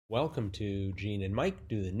Welcome to Gene and Mike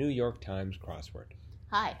do the New York Times crossword.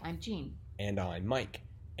 Hi, I'm Jean. And I'm Mike.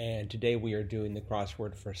 And today we are doing the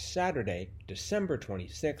crossword for Saturday, December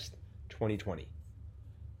 26th, 2020.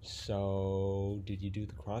 So, did you do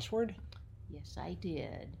the crossword? Yes, I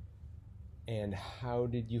did. And how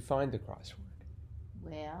did you find the crossword?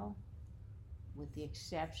 Well, with the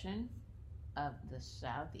exception of the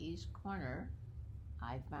southeast corner,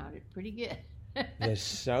 I found it pretty good. The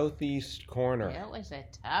southeast corner. It was a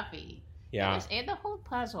toughie. Yeah. And the whole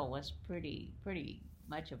puzzle was pretty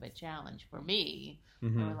much of a challenge for me.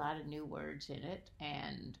 Mm-hmm. There were a lot of new words in it,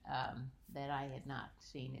 and that I had not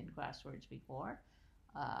seen in crosswords before,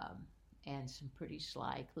 and some pretty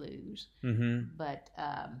sly clues. Mm-hmm. But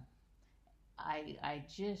I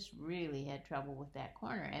just really had trouble with that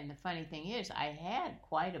corner. And the funny thing is, I had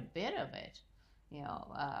quite a bit of it. You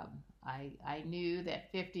know, I knew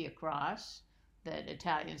that 50 across, the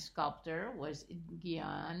Italian sculptor, was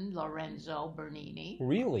Gian Lorenzo Bernini.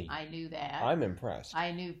 Really? I knew that. I'm impressed.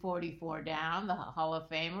 I knew 44 down, the Hall of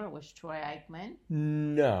Famer was Troy Aikman.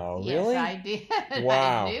 No, really? Yes, I did.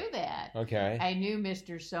 Wow. I knew that. Okay. I knew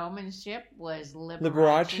Mr. Showmanship was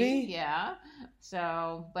Liberace? Yeah.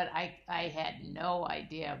 So, but I had no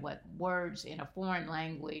idea what words in a foreign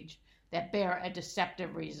language that bear a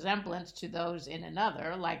deceptive resemblance to those in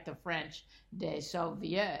another, like the French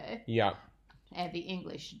décevoir Yeah. and the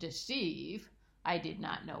English deceive. I did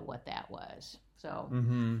not know what that was. So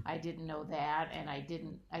Mm-hmm. I didn't know that, and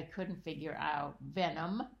I couldn't figure out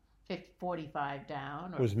venom, 45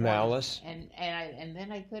 down. Or Was 40, malice. And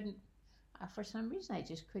then I couldn't, for some reason, I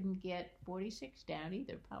just couldn't get 46 down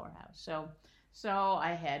either, powerhouse. So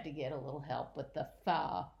I had to get a little help with the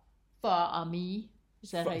fa ami.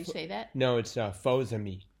 Is that how you say that? No, it's faux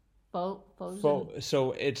amis. Faux.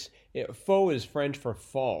 So faux is French for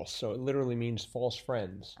false, so it literally means false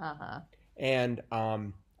friends. Uh-huh. And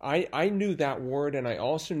I knew that word, and I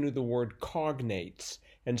also knew the word cognates,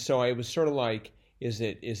 and so I was sort of like, is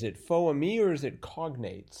it faux ami or is it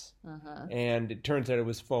cognates? Uh-huh. And it turns out it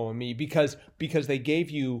was faux ami because they gave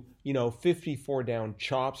you 54 down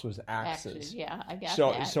chops was axes. Yeah, I got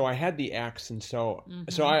so that. so I had the axe, and so Mm-hmm.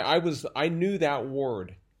 so I knew that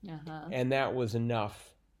word, Uh-huh. and that was enough.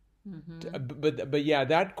 Mm-hmm. But yeah,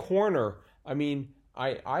 that corner, I mean,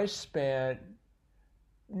 I spent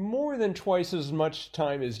more than twice as much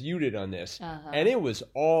time as you did on this, Uh-huh. and it was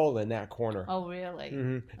all in that corner. Oh, really?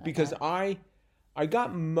 Mm-hmm. Because I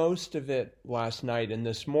got most of it last night, and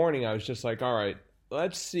this morning I was just like, all right,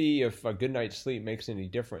 let's see if a good night's sleep makes any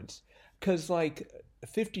difference. Because like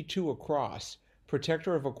 52 across,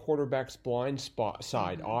 protector of a quarterback's blind spot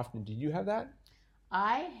side. Mm-hmm. Often, did you have that?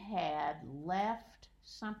 I had left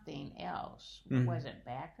something else. Mhm. Was it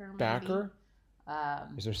backer? Maybe? Backer?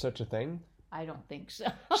 Is there such a thing? I don't think so.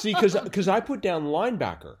 See, because I put down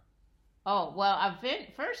linebacker. Oh, well,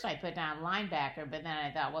 first I put down linebacker, but then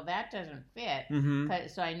I thought, well, that doesn't fit. Mm-hmm.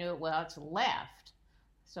 So I knew, well, it's left.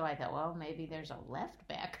 So I thought, well, maybe there's a left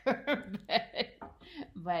backer.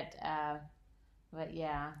 but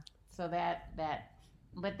yeah. So that.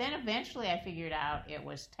 But then eventually I figured out it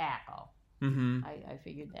was tackle. Mm-hmm. I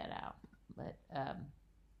figured that out. But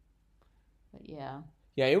yeah.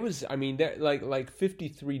 Yeah, it was. I mean, like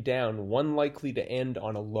 53 down, one likely to end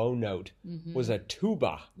on a low note Mm-hmm. was a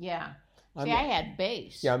tuba. Yeah. I'm- See, I had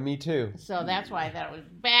base. Yeah, me too. So that's why I thought it was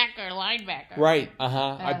backer, linebacker. Right.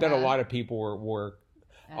 I bet a Uh-huh. lot of people were.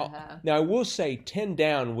 Uh-huh. Now I will say 10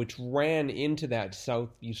 down, which ran into that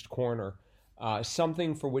southeast corner,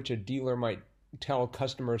 something for which a dealer might tell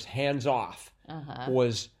customers hands off Uh-huh.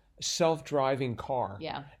 was self-driving car.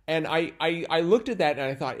 Yeah. And I looked at that and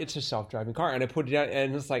I thought, it's a self-driving car. And I put it down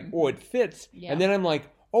and it's like, oh, it fits. Yeah. And then I'm like,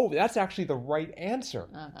 oh, that's actually the right answer.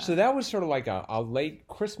 Uh-huh. So that was sort of like a late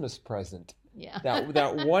Christmas present. Yeah.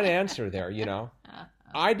 That one answer there, Uh-huh.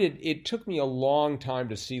 It took me a long time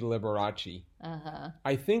to see Liberace. Uh-huh.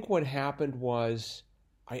 I think what happened was,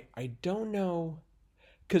 I don't know,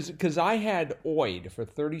 because I had oid for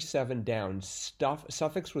 37 down,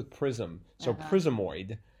 suffix with prism, so Uh-huh.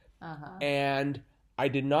 prismoid. Uh-huh. And I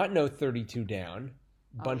did not know 32 down,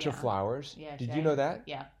 Oh, bunch of yeah. flowers. Yes, Did you know that?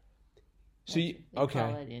 Yeah. So you, They call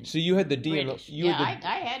it okay. in So you had the D and British. you Yeah, had the,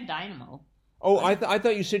 I had Dynamo. oh, I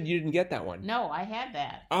thought you said you didn't get that one. No, I had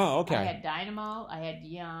that. Oh, okay. I had Dynamo, I had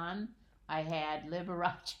Gian, I had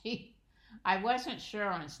Liberace. I wasn't sure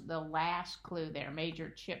on the last clue there, major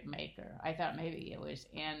chip maker. I thought maybe it was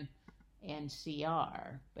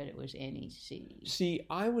NCR, but it was NEC. See,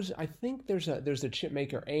 I think there's a chip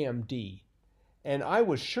maker AMD, and I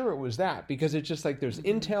was sure it was that because it's just like there's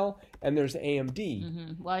Intel and there's AMD.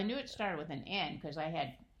 Mm-hmm. Well, I knew it started with an N because I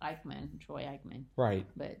had Troy Aikman, Right.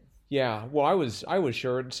 but Yeah. Well, I was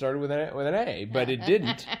sure it started with an A, but it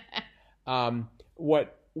didn't.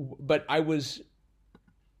 But I was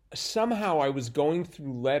going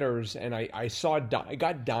through letters and I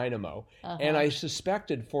got Dynamo, and I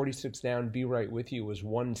suspected 46 down, Be Right With You was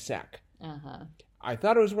 1 sec. I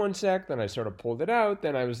thought it was 1 sec, then I sort of pulled it out,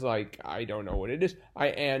 then I was like, I don't know what it is.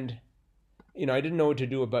 I didn't know what to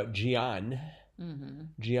do about Gian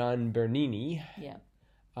Bernini. Yeah.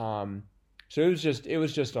 So it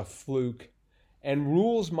was just a fluke, and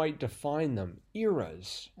rules might define them.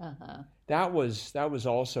 Eras. That was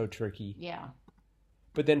also tricky. Yeah.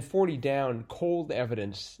 But then 40 down, Cold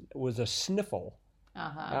Evidence was a sniffle.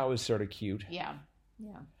 That was sort of cute. Yeah.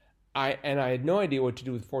 Yeah. I had no idea what to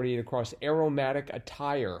do with 48 across. Aromatic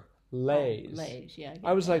attire. Lays. Lays, yeah.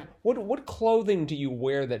 I was like, what clothing do you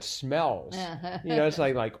wear that smells? It's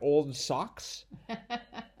like old socks.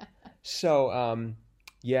 So,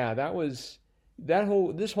 yeah, this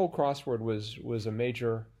whole crossword was a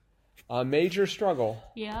major struggle.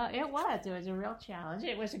 Yeah, it was. It was a real challenge.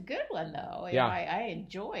 It was a good one though. Yeah. I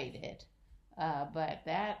enjoyed it. But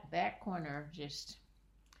that corner just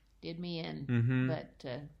did me in.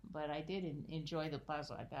 But I did enjoy the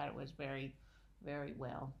puzzle. I thought it was very, very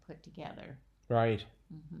well put together. Right.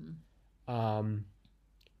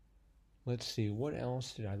 Let's see, what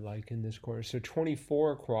else did I like in this corner? So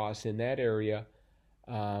 24 across in that area,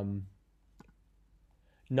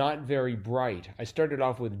 not very bright. I started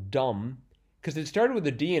off with dumb, because it started with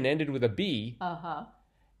a D and ended with a B.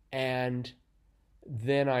 And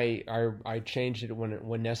then I changed it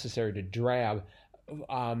when necessary to drab.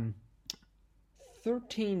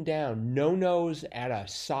 13 down, no-nos at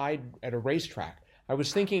a racetrack. I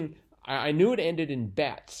was thinking, I knew it ended in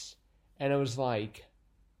bets, and I was like,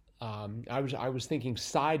 I was thinking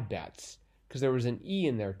side bets, because there was an E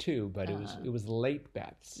in there too, but it was late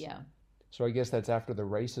bets. Yeah. So I guess that's after the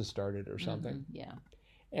races started or something. Yeah.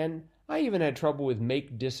 And I even had trouble with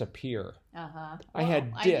make disappear. Well, I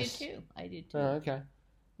had dis. I did too. Oh, okay.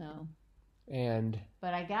 No.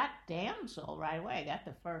 But I got damsel right away. I got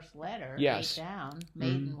the first letter. Yes. 8 down.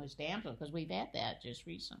 Maiden was damsel, because we've had that just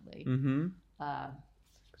recently.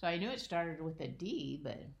 So I knew it started with a D,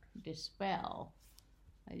 but dispel.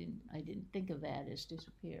 I didn't think of that as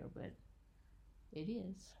disappear, but it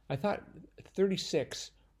is. I thought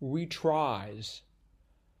 36 retries,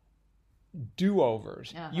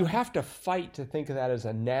 do-overs. You have to fight to think of that as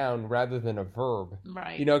a noun rather than a verb.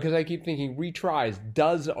 Right. Because I keep thinking retries,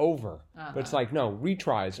 does over. But it's like, no,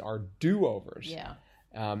 retries are do-overs. Yeah.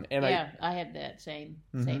 I had that same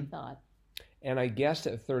thought. And I guessed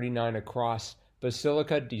at 39 across,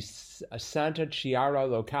 Basilica di Santa Chiara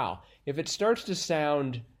Locale. If it starts to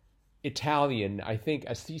sound Italian, I think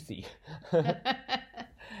Assisi. Well,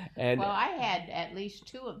 I had at least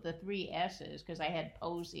 2 of the 3 S's, because I had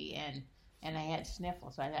Posey and I had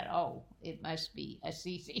Sniffle, so I thought, oh, it must be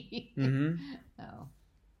Assisi. Oh.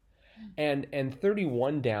 And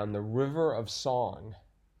 31 down, the River of Song.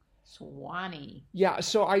 Swanee. Yeah,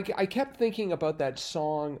 so I kept thinking about that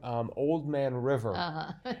song, Old Man River.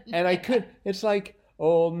 And I could, it's like,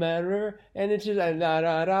 Old Man River, and it's just, and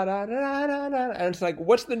it's like,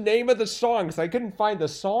 what's the name of the song? Because I couldn't find the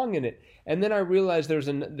song in it. And then I realized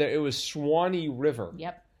it was Swanee River.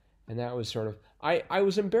 Yep. And that was sort of, I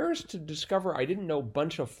was embarrassed to discover I didn't know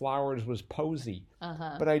Bunch of Flowers was Posey.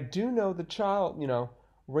 But I do know the child,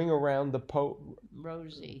 Ring Around the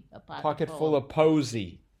Rosie, a pocket full of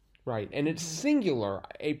posy. Right, and it's singular.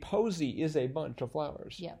 A posy is a bunch of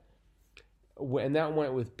flowers. Yeah. And that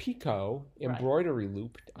went with Picot, embroidery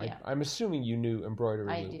loop. I'm assuming you knew embroidery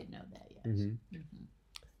loop. I did know that, yes.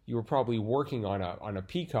 You were probably working on a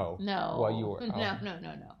Picot. No. While you were, no.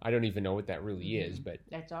 I don't even know what that really is, but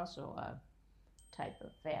that's also a type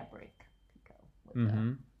of fabric,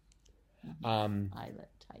 Picot.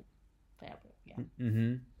 Eyelet type fabric,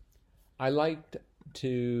 yeah. I liked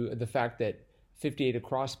the fact that 58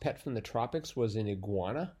 across, Pet from the Tropics, was an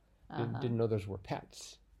iguana. Didn't know those were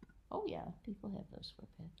pets. Oh yeah, people have those for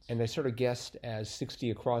pets. And I sort of guessed as 60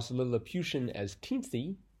 across, Lilliputian as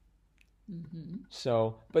teensy.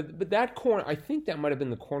 So, but that corner, I think that might have been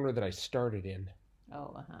the corner that I started in.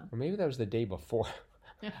 Oh, or maybe that was the day before.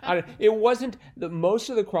 It wasn't. Most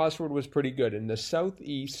of the crossword was pretty good, and the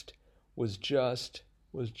southeast was just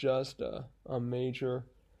a major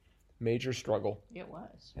struggle. It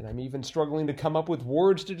was. And I'm even struggling to come up with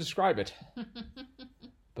words to describe it.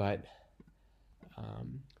 But,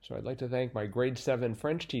 so I'd like to thank my grade 7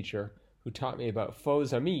 French teacher who taught me about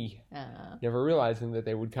faux amis, never realizing that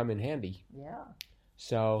they would come in handy. Yeah.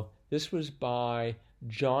 So this was by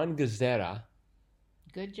John Gazzetta.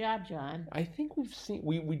 Good job, John. I think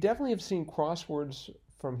we definitely have seen crosswords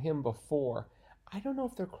from him before. I don't know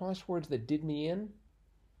if they're crosswords that did me in,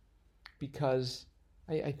 because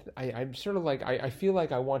I'm sort of like, I feel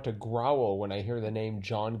like I want to growl when I hear the name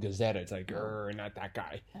John Gazetta. It's like, not that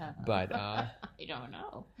guy. But I don't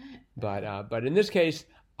know. But in this case,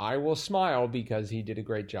 I will smile because he did a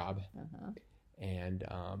great job. And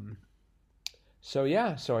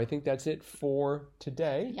so I think that's it for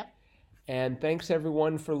today. Yep. And thanks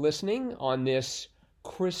everyone for listening on this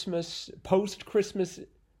post-Christmas,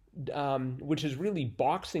 which is really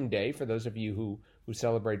Boxing Day for those of you who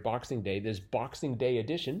celebrate Boxing Day, this Boxing Day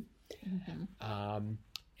edition.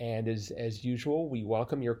 And as usual, we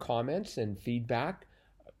welcome your comments and feedback.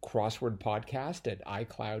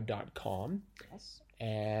 crosswordpodcast@icloud.com. Yes.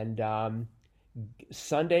 And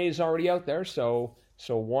Sunday is already out there, so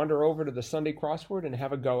wander over to the Sunday crossword and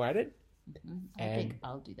have a go at it. I think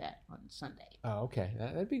I'll do that on Sunday. Oh, okay.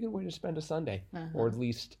 That'd be a good way to spend a Sunday, or at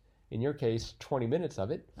least, in your case, 20 minutes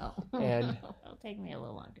of it. Oh, and it'll take me a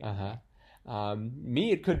little longer.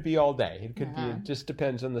 Me, it could be all day. It could be. It just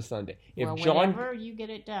depends on the Sunday. Whenever you get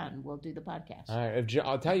it done, we'll do the podcast. All right.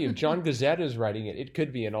 I'll tell you, if John Gazette is writing it, it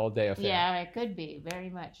could be an all-day affair. Yeah, it could be very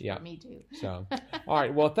much. Yeah. For me too. So, all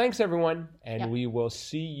right. Well, thanks everyone, and we will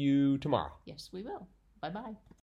see you tomorrow. Yes, we will. Bye-bye.